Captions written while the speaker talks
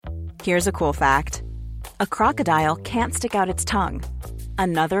Here's a cool fact. A crocodile can't stick out its tongue.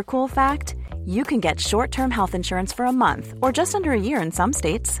 Another cool fact, you can get short-term health insurance for a month or just under a year in some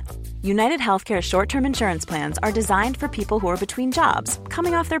states. United Healthcare short-term insurance plans are designed for people who are between jobs,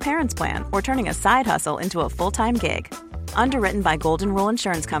 coming off their parents' plan, or turning a side hustle into a full-time gig. Underwritten by Golden Rule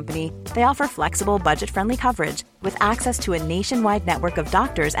Insurance Company, they offer flexible, budget-friendly coverage with access to a nationwide network of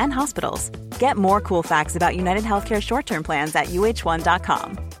doctors and hospitals. Get more cool facts about United Healthcare short-term plans at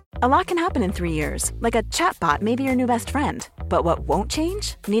uh1.com. A lot can happen in 3 years, like a chatbot may be your new best friend. But what won't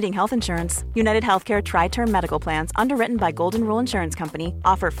change? Needing health insurance. United Healthcare Tri-Term Medical Plans, underwritten by Golden Rule Insurance Company,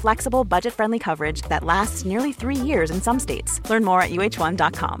 offer flexible, budget-friendly coverage that lasts nearly 3 years in some states. Learn more at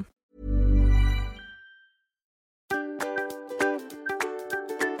uh1.com.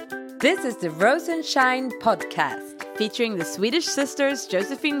 This is the Rose and Shine podcast, featuring the Swedish sisters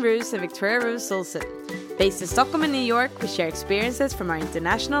Josephine Roos and Victoria Roos Olsen. Based in Stockholm and New York, we share experiences from our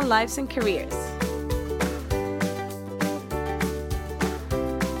international lives and careers.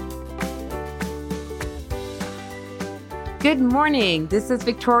 Good morning. This is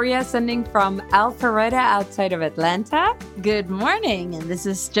Victoria sending from Alpharetta outside of Atlanta. Good morning. And this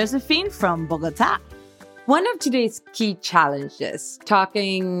is Josephine from Bogota. One of today's key challenges,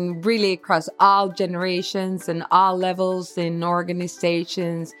 talking really across all generations and all levels in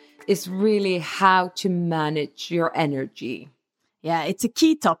organizations, is really how to manage your energy. Yeah, it's a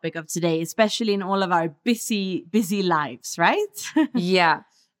key topic of today, especially in all of our busy lives, right? Yeah.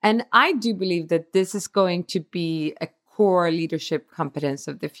 And I do believe that this is going to be a core leadership competence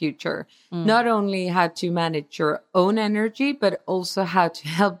of the future. Not only how to manage your own energy, but also how to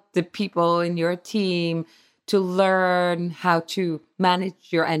help the people in your team to learn how to manage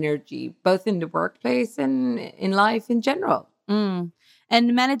your energy, both in the workplace and in life in general.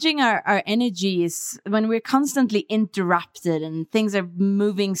 And managing our energy is when we're constantly interrupted and things are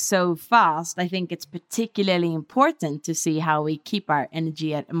moving so fast. I think it's particularly important to see how we keep our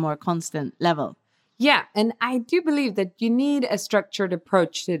energy at a more constant level. Yeah, and I do believe that you need a structured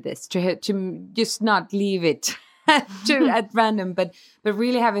approach to this, to just not leave it at random, but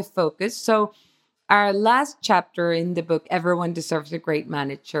really have a focus. So our last chapter in the book, Everyone Deserves a Great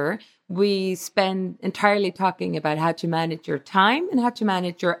Manager, we spend entirely talking about how to manage your time and how to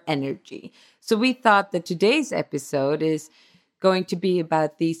manage your energy. So we thought that today's episode is going to be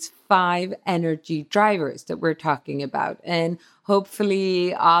about these 5 energy drivers that we're talking about. And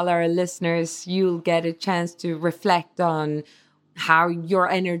hopefully all our listeners, you'll get a chance to reflect on how your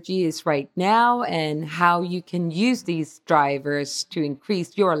energy is right now and how you can use these drivers to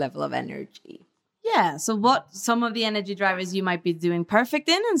increase your level of energy. Yeah, so what some of the energy drivers you might be doing perfect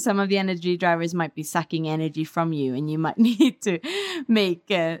in, and some of the energy drivers might be sucking energy from you, and you might need to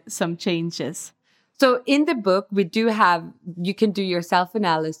make some changes. So in the book, we do have, you can do your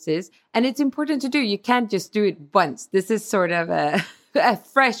self-analysis, and it's important to do. You can't just do it once. This is sort of a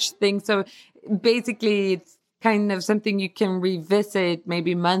fresh thing. So basically, it's kind of something you can revisit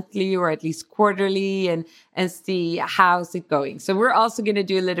maybe monthly or at least quarterly and see how's it going. So we're also going to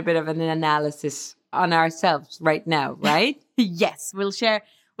do a little bit of an analysis on ourselves right now, right? Yes, we'll share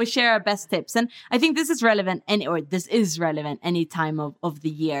our best tips. And I think this is relevant any time of the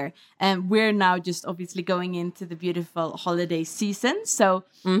year. And we're now just obviously going into the beautiful holiday season. So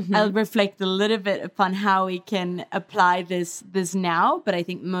I'll reflect a little bit upon how we can apply this now. But I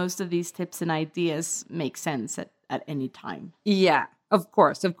think most of these tips and ideas make sense at any time. Yeah, of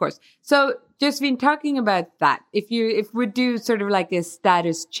course. So just been talking about that. If we do sort of like a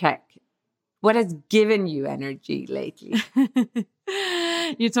status check, what has given you energy lately?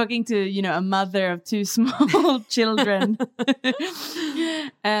 You're talking to, a mother of 2 small children.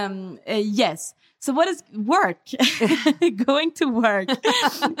 Yes. So what is work? Going to work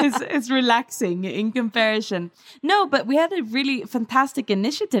is relaxing in comparison. No, but we had a really fantastic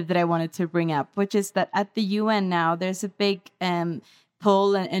initiative that I wanted to bring up, which is that at the UN now, there's a big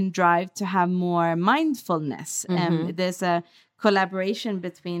pull and drive to have more mindfulness. There's a collaboration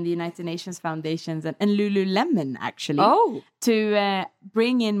between the United Nations Foundations and Lululemon, actually, to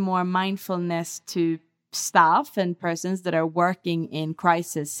bring in more mindfulness to staff and persons that are working in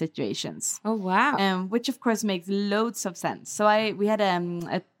crisis situations. Oh, wow. Which, of course, makes loads of sense. So we had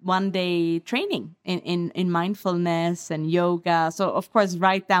a one-day training in mindfulness and yoga. So, of course,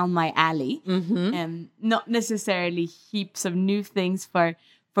 right down my alley. And not necessarily heaps of new things for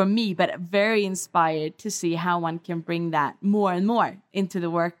me, but very inspired to see how one can bring that more and more into the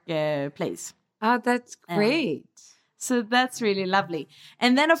workplace. Oh, that's great. So that's really lovely.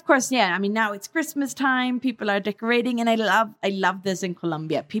 And then, of course, now it's Christmas time. People are decorating, and I love this in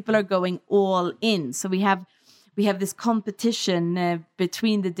Colombia. People are going all in. So we have we have this competition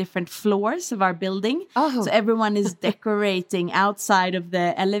between the different floors of our building. Oh. So everyone is decorating outside of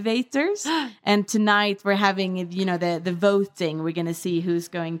the elevators. And tonight we're having, the voting. We're going to see who's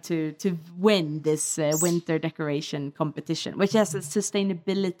going to win this winter decoration competition, which has a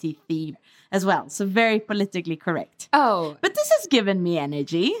sustainability theme as well. So very politically correct. Oh. But this has given me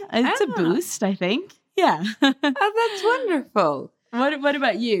energy. It's a boost, I think. Yeah. Oh, that's wonderful. What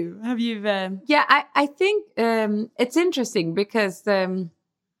about you? Have you... Yeah, I think it's interesting because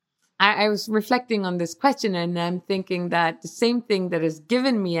I was reflecting on this question, and I'm thinking that the same thing that has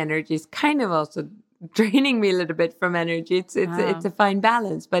given me energy is kind of also draining me a little bit from energy. It's a fine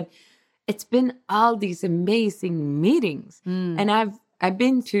balance, but it's been all these amazing meetings, and I've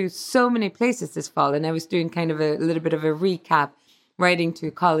been to so many places this fall, and I was doing kind of a little bit of a recap, writing to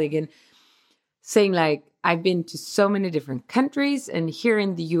a colleague and saying like, I've been to so many different countries, and here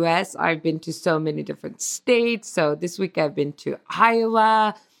in the US, I've been to so many different states. So this week I've been to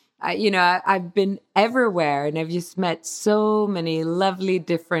Iowa. I've been everywhere, and I've just met so many lovely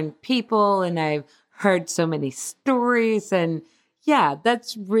different people, and I've heard so many stories, and yeah,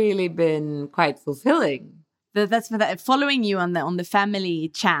 that's really been quite fulfilling. That's for that. Following you on the family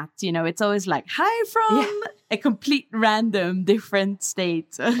chat, it's always like, hi from a complete random different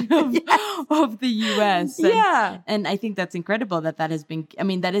state of the US. And I think that's incredible that has been,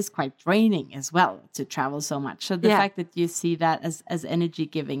 that is quite draining as well to travel so much. So the fact that you see that as energy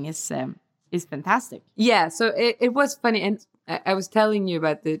giving is fantastic. Yeah. So it was funny. And I was telling you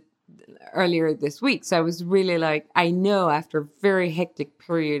about earlier this week. So I was really like, I know after a very hectic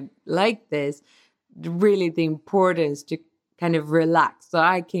period like this, really the importance to kind of relax. So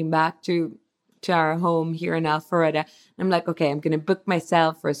I came back to our home here in Alpharetta. I'm like, okay, I'm going to book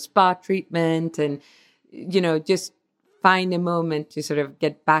myself for a spa treatment and, just find a moment to sort of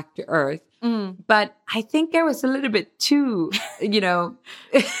get back to earth. But I think I was a little bit too,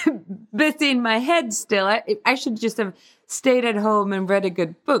 busy in my head still. I should just have stayed at home and read a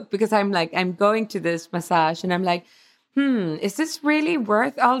good book, because I'm going to this massage and I'm like, is this really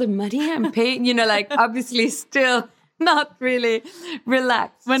worth all the money I'm paying? Obviously still not really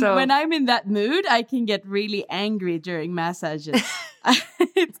relaxed. When I'm in that mood, I can get really angry during massages.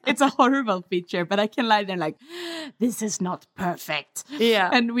 It's a horrible feature, but I can lie there like, this is not perfect. Yeah.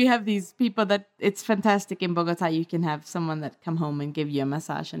 And we have these people that it's fantastic in Bogota. You can have someone that come home and give you a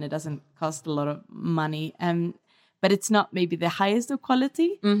massage, and it doesn't cost a lot of money. But it's not maybe the highest of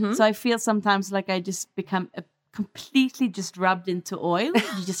quality. Mm-hmm. So I feel sometimes like I just become completely just rubbed into oil.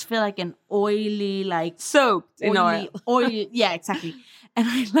 You just feel like an oily, like soaked in oil. Yeah, exactly. And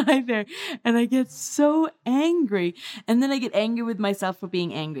I lie there and I get so angry. And then I get angry with myself for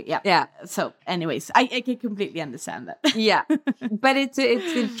being angry. Yeah. Yeah. So anyways, I can completely understand that. Yeah. But it's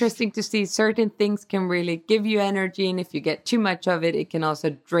interesting to see certain things can really give you energy. And if you get too much of it, it can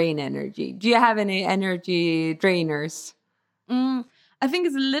also drain energy. Do you have any energy drainers? I think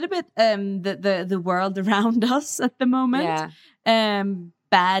it's a little bit the world around us at the moment. Yeah.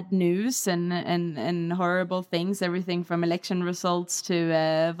 Bad news and horrible things, everything from election results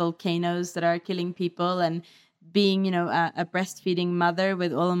to volcanoes that are killing people, and being, a breastfeeding mother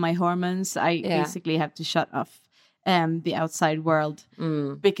with all of my hormones. I basically have to shut off the outside world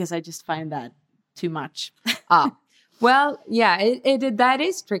because I just find that too much. Well, yeah, that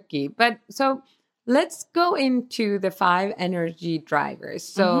is tricky. But so let's go into the 5 energy drivers.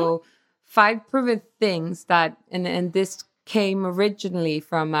 So 5 proven things that, and this came originally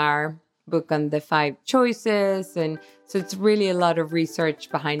from our book on the 5 choices. And so it's really a lot of research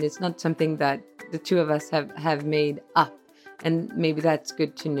behind it. It's not something that the two of us have made up. And maybe that's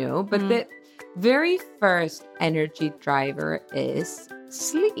good to know. But the very first energy driver is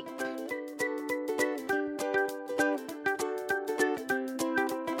sleep.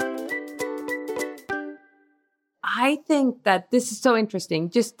 I think that this is so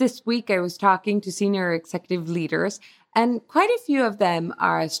interesting. Just this week, I was talking to senior executive leaders, and quite a few of them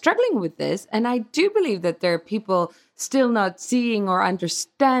are struggling with this. And I do believe that there are people still not seeing or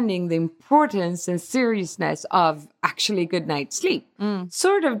understanding the importance and seriousness of actually good night's sleep.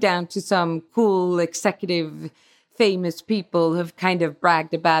 Sort of down to some cool executive famous people who've kind of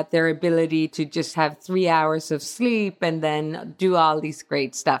bragged about their ability to just have 3 hours of sleep and then do all these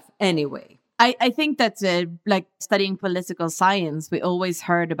great stuff anyway. I think that's like studying political science. We always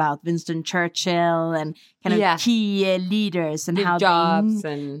heard about Winston Churchill and kind of key leaders and how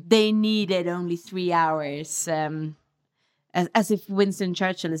they needed only 3 hours, as if Winston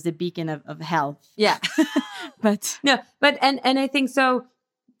Churchill is the beacon of health. Yeah, but I think so.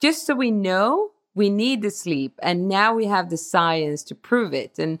 Just so we know, we need the sleep, and now we have the science to prove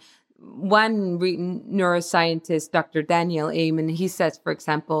it. And one neuroscientist, Dr. Daniel Amen, he says, for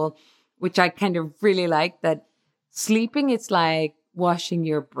example, which I kind of really like, that sleeping is like washing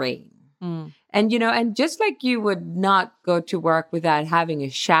your brain. And, and just like you would not go to work without having a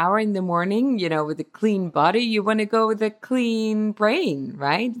shower in the morning, with a clean body, you want to go with a clean brain,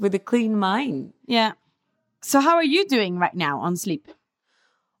 right? With a clean mind. Yeah. So how are you doing right now on sleep?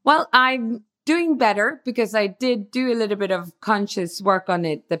 Well, I'm doing better because I did do a little bit of conscious work on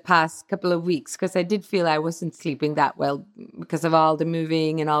it the past couple of weeks, because I did feel I wasn't sleeping that well because of all the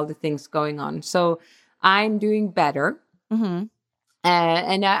moving and all the things going on. So I'm doing better. Mm-hmm.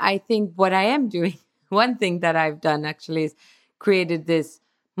 And I think what I am doing, one thing that I've done actually is created this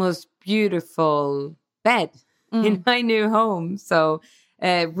most beautiful bed in my new home. So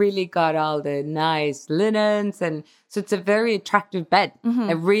really got all the nice linens. And so it's a very attractive bed.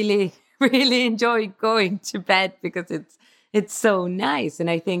 I really, really enjoy going to bed because it's so nice. And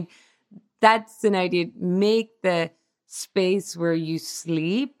I think that's an idea. Make the space where you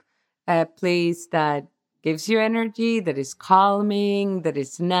sleep a place that gives you energy, that is calming, that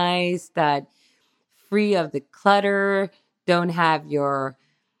is nice, that free of the clutter, don't have your,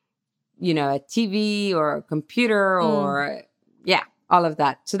 a TV or a computer or, all of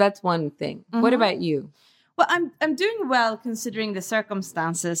that. So that's one thing. What about you? Well, I'm doing well considering the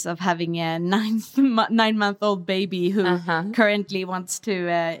circumstances of having a 9-month-old baby who currently wants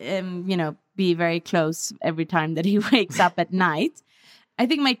to, be very close every time that he wakes up at night. I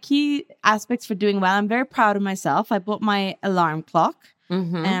think my key aspects for doing well, I'm very proud of myself. I bought my alarm clock.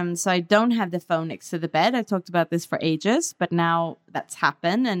 So I don't have the phone next to the bed. I talked about this for ages, but now that's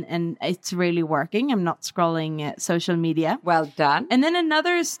happened and it's really working. I'm not scrolling social media. Well done. And then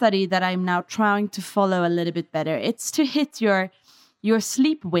another study that I'm now trying to follow a little bit better, it's to hit your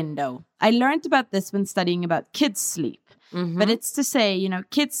sleep window. I learned about this when studying about kids' sleep. But it's to say,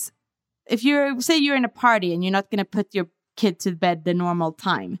 kids, if you're in a party and you're not going to put your kid to bed the normal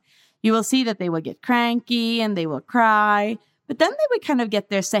time, you will see that they will get cranky and they will cry, but then they would kind of get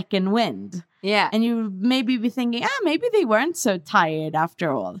their second wind. Yeah. And you maybe be thinking, maybe they weren't so tired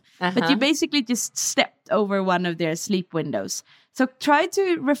after all. But you basically just stepped over one of their sleep windows. So try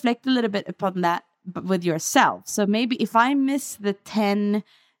to reflect a little bit upon that with yourself. So maybe if I miss the 10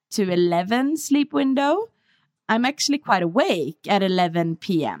 to 11 sleep window, I'm actually quite awake at 11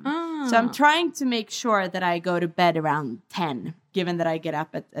 p.m. So I'm trying to make sure that I go to bed around 10, given that I get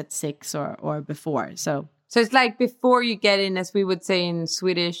up at 6 or before. So it's like before you get in, as we would say in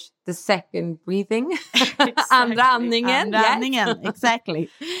Swedish, the second breathing. Exactly. Andningen. Exactly.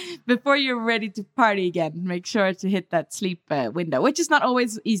 Before you're ready to party again, make sure to hit that sleep window, which is not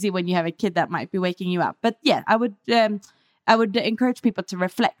always easy when you have a kid that might be waking you up. But yeah, I would encourage people to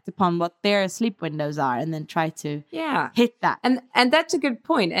reflect upon what their sleep windows are and then try to hit that. And that's a good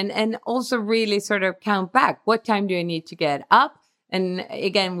point. And also really sort of count back. What time do I need to get up? And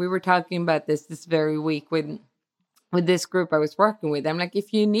again, we were talking about this very week with this group I was working with. I'm like,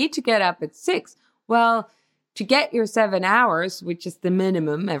 if you need to get up at 6, well, to get your 7 hours, which is the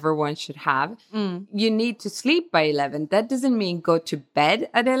minimum everyone should have, you need to sleep by 11. That doesn't mean go to bed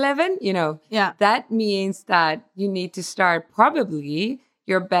at 11. That means that you need to start probably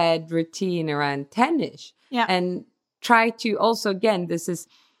your bed routine around 10-ish. Yeah. And try to also, again, this is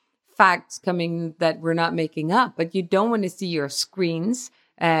facts coming that we're not making up, but you don't want to see your screens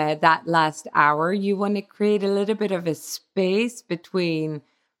that last hour. You want to create a little bit of a space between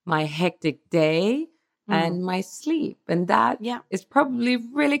my hectic day and my sleep. And that is probably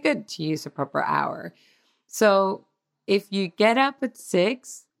really good to use a proper hour. So if you get up at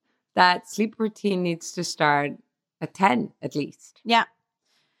 6, that sleep routine needs to start at 10 at least. Yeah.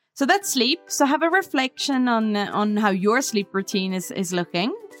 So that's sleep. So have a reflection on how your sleep routine is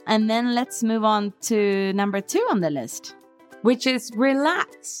looking. And then let's move on to number 2 on the list, which is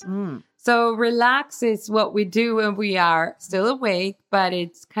relax. So relax is what we do when we are still awake, but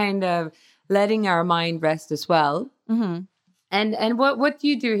it's kind of letting our mind rest as well. And what do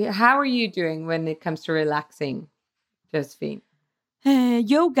you do? How are you doing when it comes to relaxing, Josephine?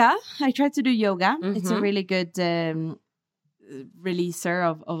 Yoga. I try to do yoga. It's a really good releaser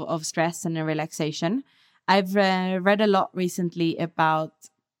of stress and relaxation. I've read a lot recently about,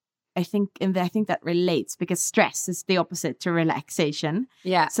 I think that relates because stress is the opposite to relaxation.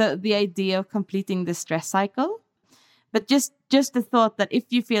 Yeah. So the idea of completing the stress cycle. But just the thought that if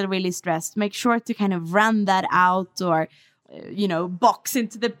you feel really stressed, make sure to kind of run that out or, box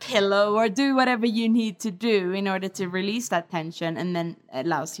into the pillow or do whatever you need to do in order to release that tension, and then it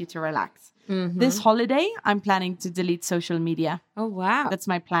allows you to relax. This holiday, I'm planning to delete social media. Oh, wow. That's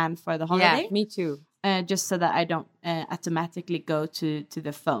my plan for the holiday. Yeah, me too. just so that I don't automatically go to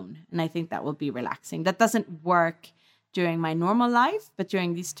the phone. And I think that will be relaxing. That doesn't work during my normal life, but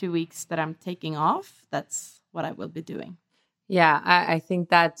during these 2 weeks that I'm taking off, that's what I will be doing. Yeah, I think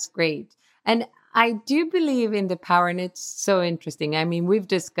that's great. And I do believe in the power, and it's so interesting. I mean, we've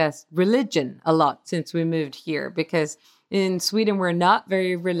discussed religion a lot since we moved here, because in Sweden, we're not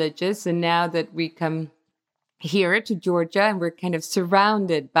very religious. And now that we come here to Georgia and we're kind of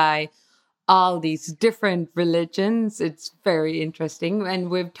surrounded by all these different religions, it's very interesting. And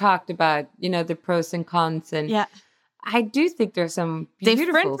we've talked about, the pros and cons. And I do think there's some beautiful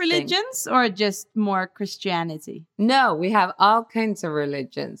different religions or just more Christianity? No, we have all kinds of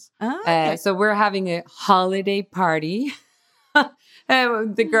religions. Okay. So we're having a holiday party.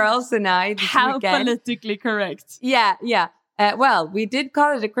 The girls and I this How weekend. politically correct. Yeah. Well, we did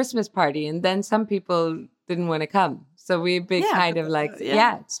call it a Christmas party, and then some people didn't want to come. So we've been kind of like,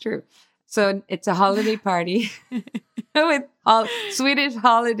 it's true. So it's a holiday party with all Swedish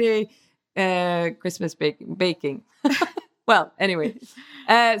holiday Christmas baking. Well, anyway,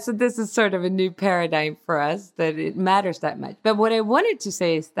 so this is sort of a new paradigm for us, that it matters that much. But what I wanted to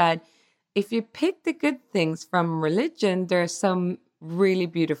say is that if you pick the good things from religion, there are some really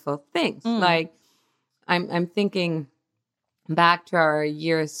beautiful things. Like I'm thinking back to our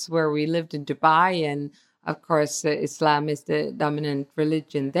years where we lived in Dubai, and of course, Islam is the dominant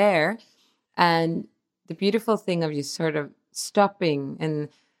religion there. And the beautiful thing of you sort of stopping and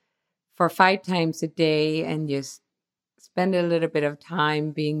for 5 times a day and just spend a little bit of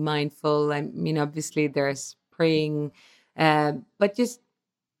time being mindful. I mean, obviously there's praying, but just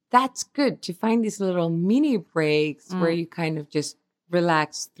that's good to find these little mini breaks where you kind of just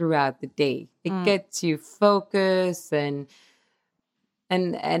relax throughout the day. It gets you focused and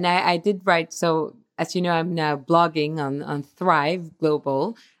I did write. So as you know, I'm now blogging on Thrive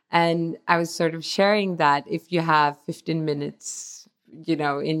Global, and I was sort of sharing that if you have 15 minutes,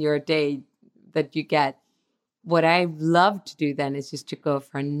 in your day that you get, what I love to do then is just to go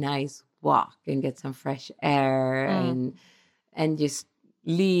for a nice walk and get some fresh air and just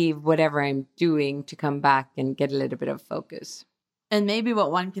leave whatever I'm doing to come back and get a little bit of focus. And maybe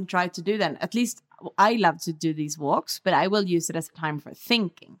what one can try to do then, at least I love to do these walks, but I will use it as a time for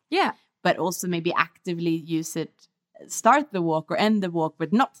thinking. Yeah. But also maybe actively use it, start the walk or end the walk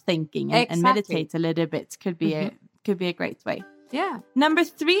with not thinking and meditate a little bit. Could be a great way. Yeah. Number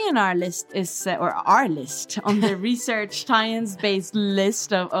 3 on our list is, or our list on the research science-based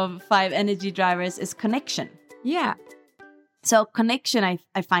list of 5 energy drivers, is connection. Yeah. So connection,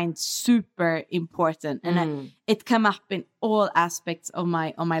 I find super important, and it come up in all aspects of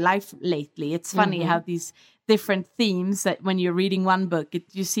my life lately. It's funny how these different themes, that when you're reading one book,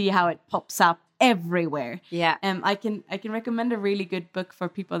 you see how it pops up everywhere. Yeah. I can recommend a really good book for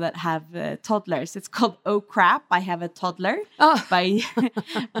people that have toddlers. It's called "Oh Crap, I Have a Toddler" by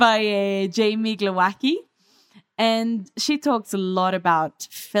Jamie Glowacki. And she talks a lot about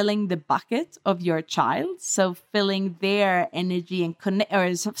filling the bucket of your child. So filling their energy and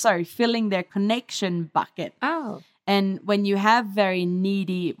filling their connection bucket. Oh. And when you have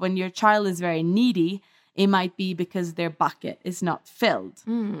when your child is very needy, it might be because their bucket is not filled.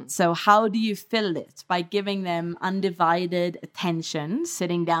 So how do you fill it? By giving them undivided attention,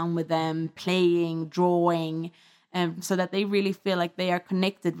 sitting down with them, playing, drawing, so that they really feel like they are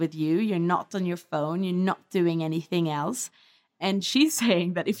connected with you. You're not on your phone. You're not doing anything else. And she's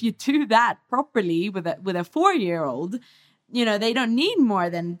saying that if you do that properly with a 4-year-old, they don't need more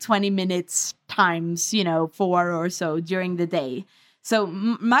than 20 minutes times, 4 or so during the day. So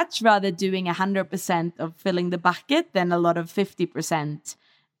much rather doing 100% of filling the bucket than a lot of 50%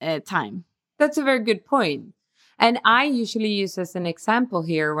 time. That's a very good point. And I usually use as an example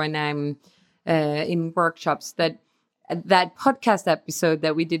here when I'm in workshops that podcast episode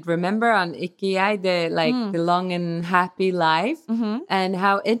that we did, remember, on Ikigai, the long and happy life, and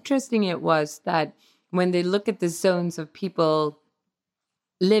how interesting it was that when they look at the zones of people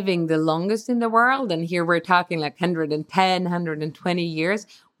living the longest in the world, and here we're talking like 110, 120 years,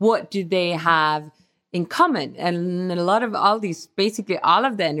 what do they have in common? And a lot of basically all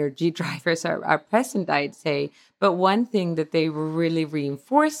of the energy drivers are present, I'd say. But one thing that they were really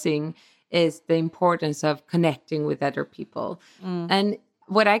reinforcing is the importance of connecting with other people. And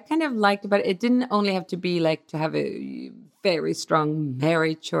what I kind of liked about it didn't only have to be like to have a very strong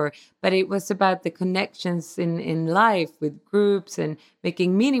marriage, but it was about the connections in life with groups and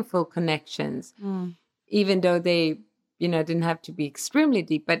making meaningful connections, even though they, didn't have to be extremely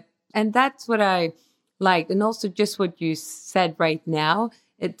deep. And that's what I liked. And also just what you said right now,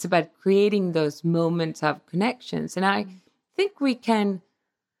 it's about creating those moments of connections. And I think we can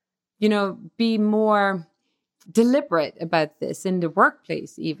be more deliberate about this in the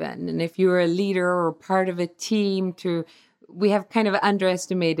workplace even. And if you're a leader or part of a team, we have kind of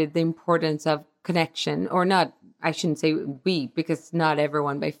underestimated the importance of connection, or not, I shouldn't say we, because not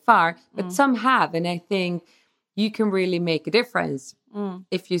everyone by far, but some have. And I think you can really make a difference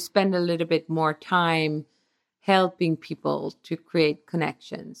if you spend a little bit more time helping people to create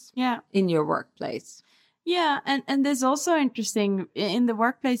connections in your workplace. Yeah, and there's also interesting, in the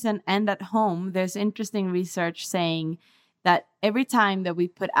workplace and at home, there's interesting research saying that every time that we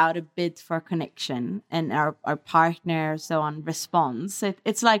put out a bid for connection and our partner, so on, responds,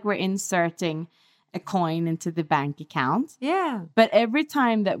 it's like we're inserting a coin into the bank account. Yeah. But every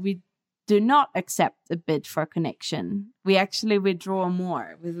time that we do not accept a bid for connection, we actually withdraw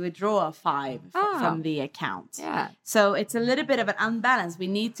more. We withdraw a 5 from the account. Yeah. So it's a little bit of an unbalance. We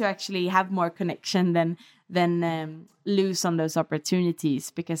need to actually have more connection than lose on those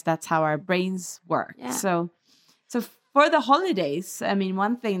opportunities, because that's how our brains work. Yeah. So for the holidays, I mean,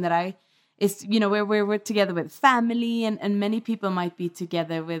 one thing that is, where we're together with family, and many people might be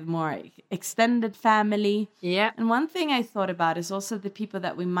together with more extended family. Yeah. And one thing I thought about is also the people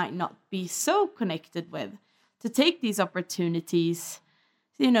that we might not be so connected with, to take these opportunities.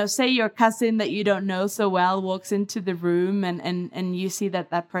 Say your cousin that you don't know so well walks into the room and you see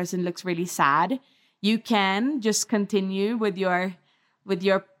that person looks really sad. You can just continue with your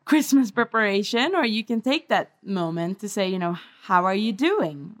Christmas preparation, or you can take that moment to say, how are you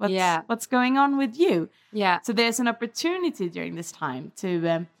doing? What's going on with you? Yeah. So there's an opportunity during this time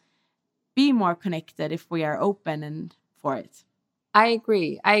to be more connected if we are open and for it. I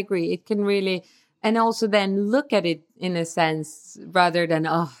agree. It can really, and also then look at it in a sense, rather than,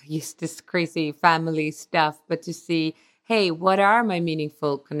 use this crazy family stuff, but to see, hey, what are my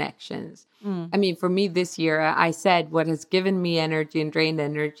meaningful connections? I mean, for me this year, I said what has given me energy and drained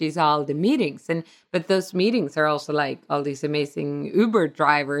energy is all the meetings. But those meetings are also like all these amazing Uber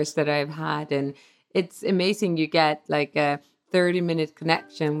drivers that I've had. And it's amazing you get like a 30-minute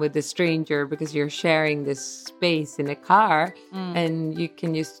connection with a stranger because you're sharing this space in a car and you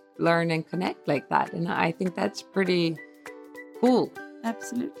can just learn and connect like that. And I think that's pretty cool.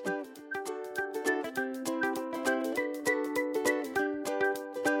 Absolutely.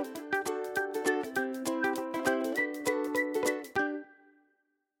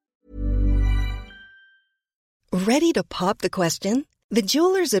 Ready to pop the question? The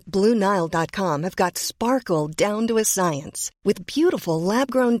jewelers at BlueNile.com have got sparkle down to a science with beautiful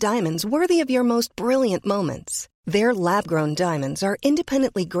lab-grown diamonds worthy of your most brilliant moments. Their lab-grown diamonds are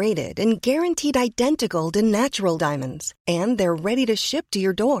independently graded and guaranteed identical to natural diamonds, and they're ready to ship to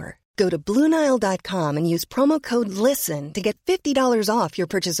your door. Go to BlueNile.com and use promo code LISTEN to get $50 off your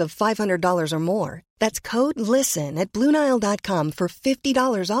purchase of $500 or more. That's code LISTEN at BlueNile.com for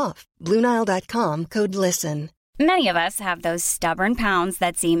 $50 off. BlueNile.com, code LISTEN. Many of us have those stubborn pounds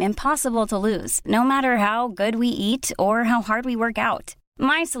that seem impossible to lose, no matter how good we eat or how hard we work out.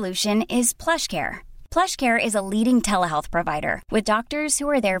 My solution is PlushCare. PlushCare is a leading telehealth provider with doctors who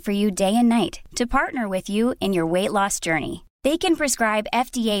are there for you day and night to partner with you in your weight loss journey. They can prescribe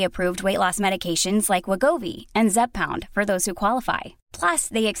FDA-approved weight loss medications like Wegovy and Zepbound for those who qualify. Plus,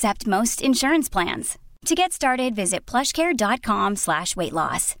 they accept most insurance plans. To get started, visit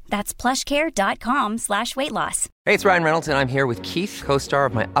plushcare.com/weightloss. That's plushcare.com/weightloss. Hey, it's Ryan Reynolds, and I'm here with Keith, co-star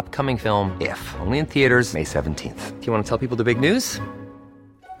of my upcoming film, If, only in theaters May 17th. Do you want to tell people the big news?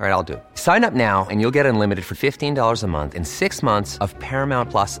 All right, I'll do it. Sign up now and you'll get unlimited for $15 a month and 6 months of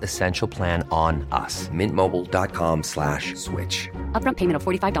Paramount Plus Essential Plan on us. MintMobile.com/switch. Upfront payment of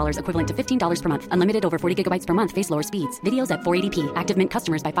 $45 equivalent to $15 per month. Unlimited over 40 gigabytes per month. Face lower speeds. Videos at 480p. Active Mint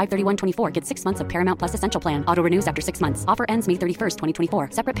customers by 531.24 get 6 months of Paramount Plus Essential Plan. Auto renews after 6 months. Offer ends May 31st, 2024.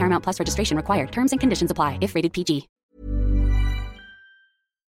 Separate Paramount Plus registration required. Terms and conditions apply if rated PG.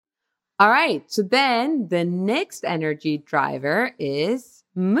 All right. So then the next energy driver is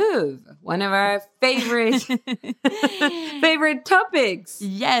move, one of our favorite topics.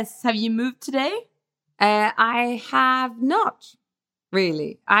 Yes. Have you moved today? I have not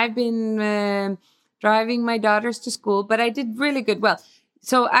really. I've been driving my daughters to school, but I did really good. Well,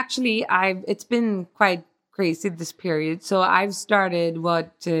 so actually, it's been quite crazy this period. So I've started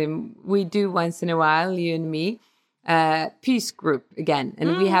what we do once in a while, you and me, peace group again,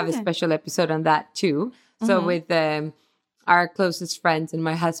 and we have a special episode on that too. So with our closest friends and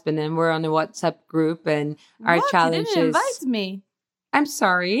my husband, and we're on a WhatsApp group, and our challenge is... You didn't invite me. I'm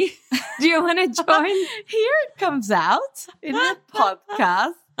sorry. Do you want to join? Here it comes out in the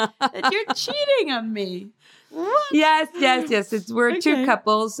podcast that you're cheating on me. What? Yes. We're two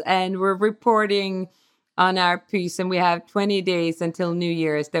couples, and we're reporting on our piece, and we have 20 days until New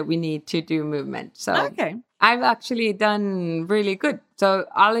Year's that we need to do movement. So Okay. I've actually done really good. So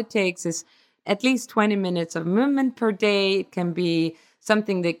all it takes is at least 20 minutes of movement per day. It can be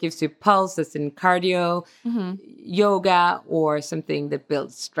something that gives you pulse, as in cardio, yoga, or something that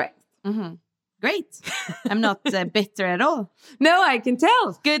builds strength. Great. I'm not bitter at all. No, I can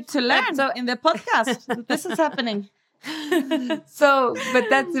tell. Good to learn. So in the podcast, that this is happening. So, but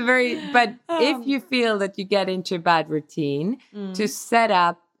that's but if you feel that you get into a bad routine, to set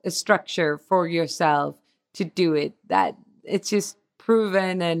up a structure for yourself to do it, that it's just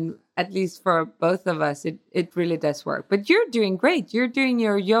proven, and at least for both of us, it really does work. But you're doing great. You're doing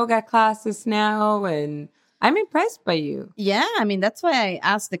your yoga classes now, and I'm impressed by you. Yeah, I mean, that's why I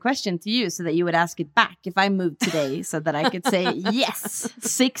asked the question to you, so that you would ask it back if I moved today, so that I could say, yes,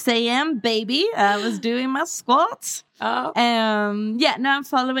 6 a.m., baby. I was doing my squats. Oh. Yeah, now I'm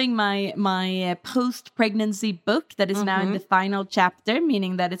following my post-pregnancy book that is now in the final chapter,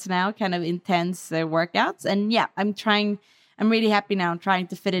 meaning that it's now kind of intense workouts. And yeah, I'm really happy now. I'm trying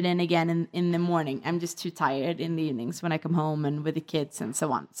to fit it in again in the morning. I'm just too tired in the evenings when I come home and with the kids and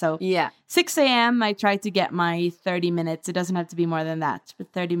so on. So Yeah. 6 a.m., I try to get my 30 minutes. It doesn't have to be more than that,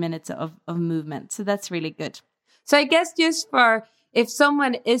 but 30 minutes of movement. So that's really good. So I guess just for, if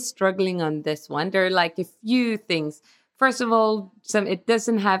someone is struggling on this one, there are like a few things. First of all, it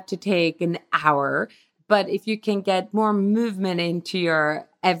doesn't have to take an hour, but if you can get more movement into your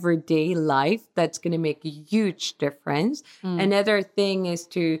everyday life, that's going to make a huge difference. Another thing is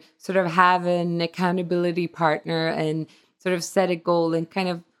to sort of have an accountability partner and sort of set a goal and kind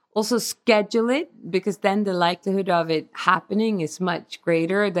of also schedule it, because then the likelihood of it happening is much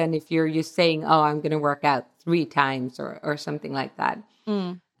greater than if you're just saying, oh, I'm going to work out 3 times or something like that.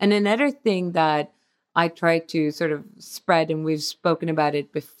 And another thing that I try to sort of spread, and we've spoken about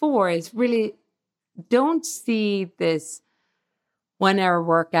it before, is really don't see this 1 hour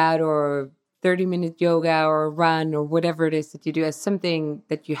workout or 30-minute yoga or run or whatever it is that you do as something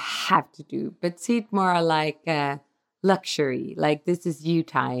that you have to do, but see it more like a luxury. Like, this is you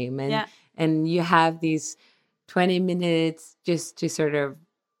time, and you have these 20 minutes just to sort of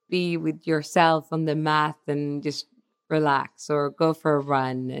be with yourself on the mat and just relax or go for a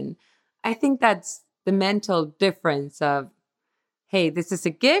run. And I think that's the mental difference of, hey, this is a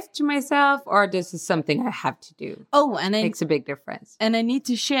gift to myself, or this is something I have to do. Oh, and It makes a big difference. And I need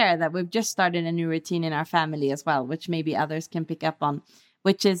to share that we've just started a new routine in our family as well, which maybe others can pick up on,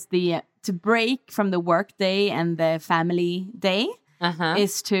 which is to break from the work day and the family day,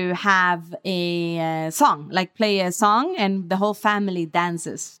 is to have a song, like play a song, and the whole family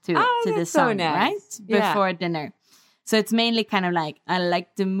dances to the song, so nice. right? Before dinner. So it's mainly kind of like, I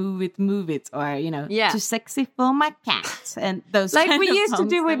like to move it, or, too sexy for my cat. And those Like kind we of used to songs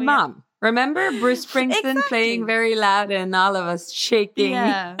do that with we Mom. Remember Bruce Springsteen playing very loud and all of us shaking?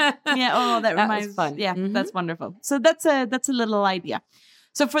 Yeah. Oh, that reminds was fun. Yeah, that's wonderful. So that's a little idea.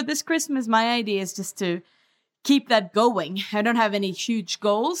 So for this Christmas, my idea is just to keep that going. I don't have any huge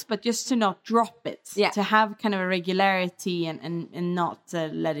goals, but just to not drop it. Yeah. To have kind of a regularity and not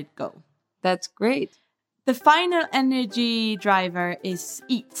let it go. That's great. The final energy driver is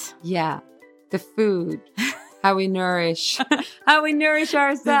eat. Yeah. The food. How we nourish. How we nourish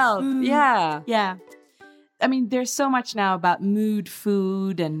ourselves. Yeah. Yeah. I mean, there's so much now about mood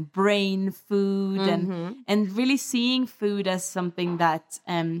food and brain food and really seeing food as something that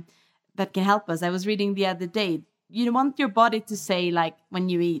that can help us. I was reading the other day, you want your body to say, like, when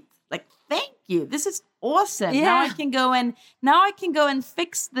you eat, like, thank you, this is awesome. Yeah. Now I can go and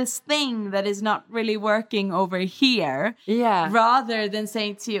fix this thing that is not really working over here. Yeah. Rather than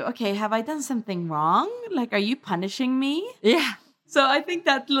saying to you, okay, have I done something wrong? Like, are you punishing me? Yeah. So I think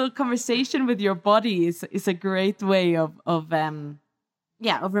that little conversation with your body is a great way of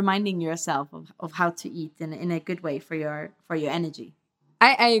reminding yourself of how to eat in a good way for your energy.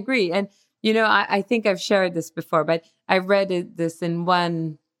 I agree. And, I think I've shared this before, but I read this in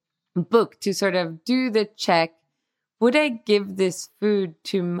one book to sort of do the check. Would I give this food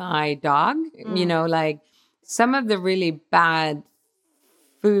to my dog? Like some of the really bad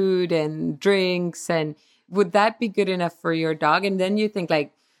food and drinks, and would that be good enough for your dog? And then you think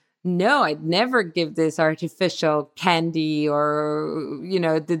like, no, I'd never give this artificial candy or,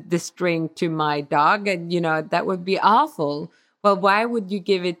 this drink to my dog. And, that would be awful. Well, why would you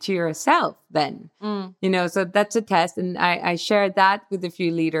give it to yourself then? So that's a test. And I shared that with a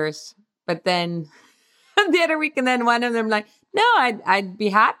few leaders. But then the other week, and then one of them like, no, I'd be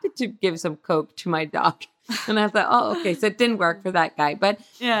happy to give some Coke to my dog. And I thought, oh, okay. So it didn't work for that guy. But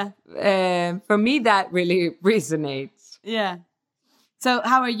for me, that really resonates. Yeah. So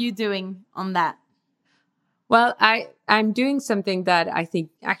how are you doing on that? Well, I'm doing something that I think,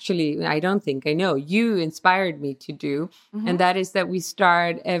 actually, I don't think, I know you inspired me to do. And that is that we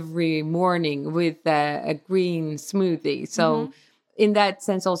start every morning with a green smoothie. So in that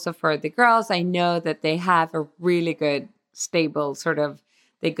sense, also for the girls, I know that they have a really good, stable sort of,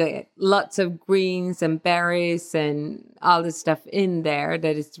 they get lots of greens and berries and all this stuff in there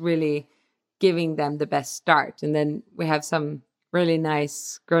that is really giving them the best start. And then we have some really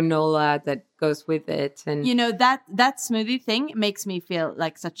nice granola that goes with it. And you know, that smoothie thing makes me feel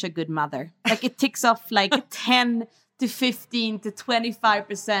like such a good mother. Like it ticks off like 10 to 15 to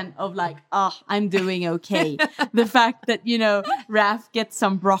 25% of like, oh, I'm doing okay. The fact that, you know, Raph gets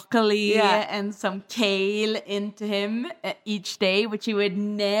some broccoli and some kale into him each day, which he would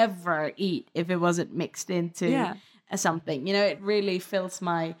never eat if it wasn't mixed into something. You know, it really fills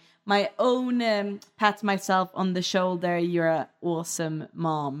my own pat myself on the shoulder. You're an awesome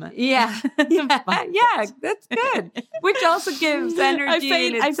mom. Yeah, that's good. Which also gives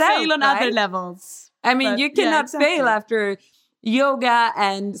energy. I fail on other levels. I mean, you cannot fail after yoga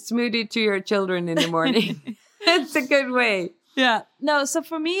and smoothie to your children in the morning. It's a good way. Yeah. No, so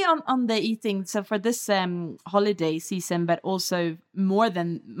for me on the eating, so for this holiday season, but also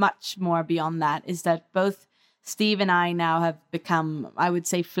much more beyond that, is that both Steve and I now have become, I would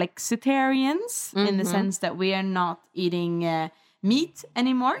say, flexitarians in the sense that we are not eating meat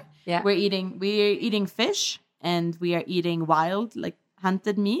anymore. Yeah. We're eating fish, and we are eating wild, like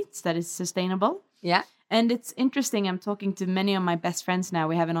hunted meats that is sustainable. Yeah. And it's interesting. I'm talking to many of my best friends now.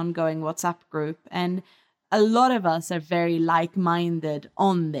 We have an ongoing WhatsApp group, and a lot of us are very like-minded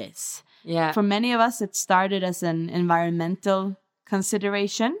on this. Yeah. For many of us, it started as an environmental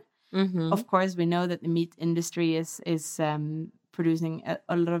consideration. Of course, we know that the meat industry is producing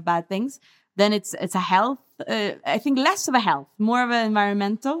a lot of bad things. Then it's a health, I think less of a health, more of an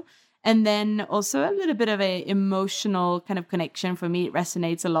environmental. And then also a little bit of a emotional kind of connection. For me, it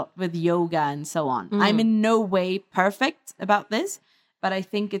resonates a lot with yoga and so on. I'm in no way perfect about this, but I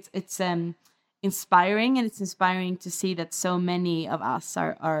think it's inspiring, and it's inspiring to see that so many of us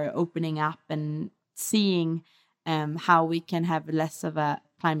are opening up and seeing how we can have less of a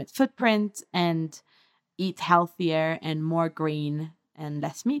climate footprint and eat healthier and more green and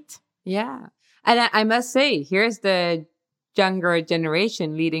less meat. Yeah. And I must say, here's the younger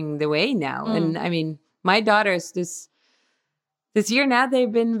generation leading the way now. And I mean, my daughters this year now,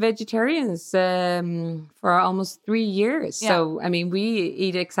 they've been vegetarians for almost 3 years. Yeah. So, I mean, we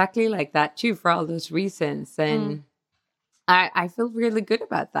eat exactly like that too, for all those reasons. And I feel really good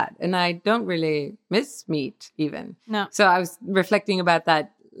about that. And I don't really miss meat even. No. So I was reflecting about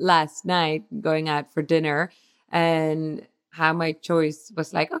that last night, going out for dinner, and how my choice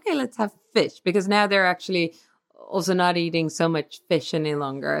was like, okay, let's have fish. Because now they're actually also not eating so much fish any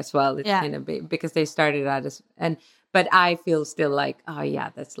longer as well. It's kind of big, because they started out as, but I feel still like, oh yeah,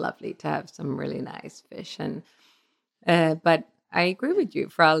 that's lovely to have some really nice fish. And, but I agree with you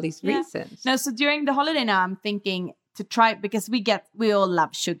for all these reasons. No, so during the holiday now, I'm thinking to try, because we all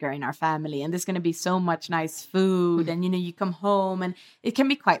love sugar in our family, and there's going to be so much nice food, and, you know, you come home and it can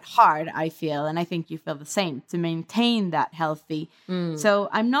be quite hard, I feel, and I think you feel the same, to maintain that healthy. So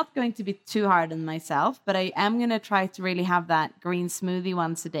I'm not going to be too hard on myself, but I am going to try to really have that green smoothie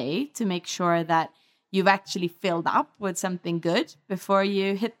once a day to make sure that you've actually filled up with something good before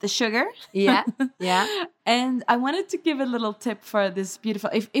you hit the sugar. Yeah. And I wanted to give a little tip for this beautiful,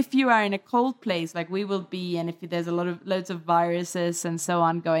 if you are in a cold place like we will be, and if there's loads of viruses and so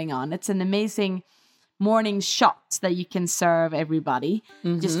on going on, it's an amazing morning shot that you can serve everybody.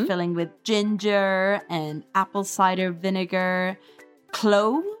 Just filling with ginger and apple cider vinegar,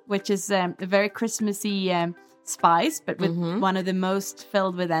 clove, which is a very Christmassy spice, but with one of the most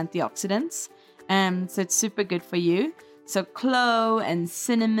filled with antioxidants. So it's super good for you. So clove and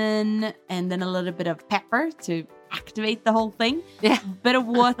cinnamon, and then a little bit of pepper to activate the whole thing. Yeah. Bit of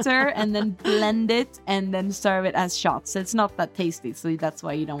water, and then blend it, and then serve it as shots. So it's not that tasty, so that's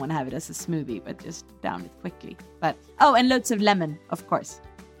why you don't want to have it as a smoothie, but just down it quickly. But and loads of lemon, of course.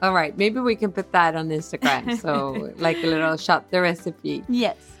 All right, maybe we can put that on Instagram. So like a little shot, the recipe.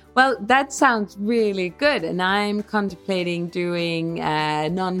 Yes. Well, that sounds really good. And I'm contemplating doing a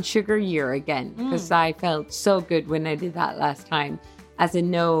non-sugar year again, because I felt so good when I did that last time. As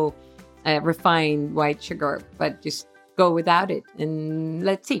in no refined white sugar, but just go without it. And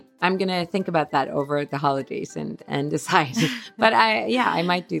let's see. I'm going to think about that over the holidays and decide. But I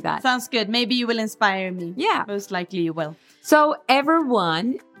might do that. Sounds good. Maybe you will inspire me. Yeah. Most likely you will. So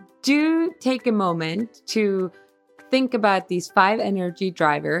everyone, do take a moment to think about these 5 energy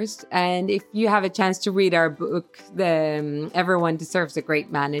drivers. And if you have a chance to read our book, Everyone Deserves a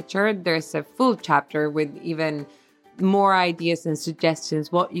Great Manager, there's a full chapter with even more ideas and suggestions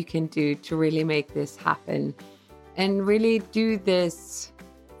what you can do to really make this happen. And really do this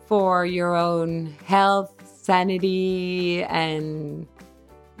for your own health, sanity, and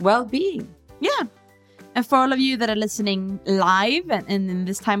well-being. Yeah. And for all of you that are listening live and in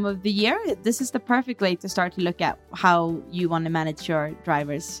this time of the year, this is the perfect way to start to look at how you want to manage your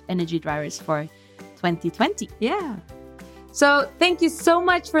energy drivers for 2020. Yeah. So thank you so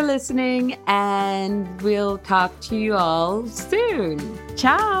much for listening, and we'll talk to you all soon.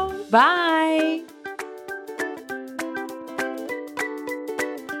 Ciao. Bye.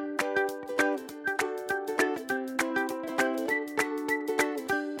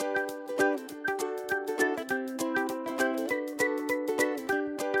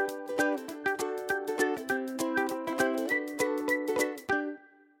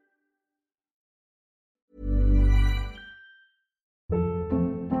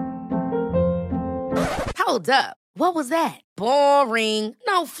 Hold up. What was that? Boring.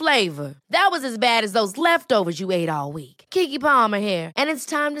 No flavor. That was as bad as those leftovers you ate all week. Keke Palmer here, and it's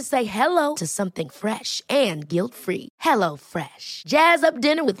time to say hello to something fresh and guilt-free. Hello Fresh. Jazz up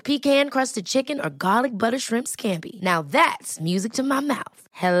dinner with pecan-crusted chicken or garlic butter shrimp scampi. Now that's music to my mouth.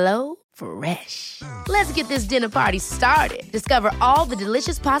 Hello Fresh. Let's get this dinner party started. Discover all the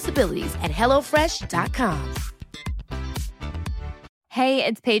delicious possibilities at hellofresh.com. Hey,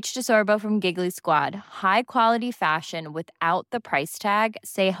 it's Paige DeSorbo from Giggly Squad. High quality fashion without the price tag.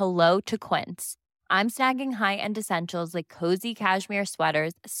 Say hello to Quince. I'm snagging high-end essentials like cozy cashmere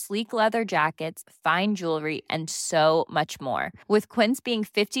sweaters, sleek leather jackets, fine jewelry, and so much more. With Quince being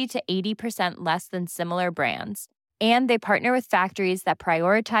 50 to 80% less than similar brands. And they partner with factories that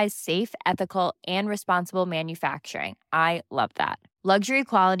prioritize safe, ethical, and responsible manufacturing. I love that. Luxury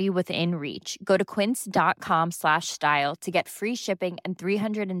quality within reach. Go to quince.com/style to get free shipping and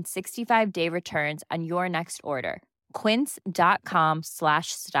 365-day returns on your next order.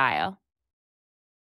 Quince.com/style.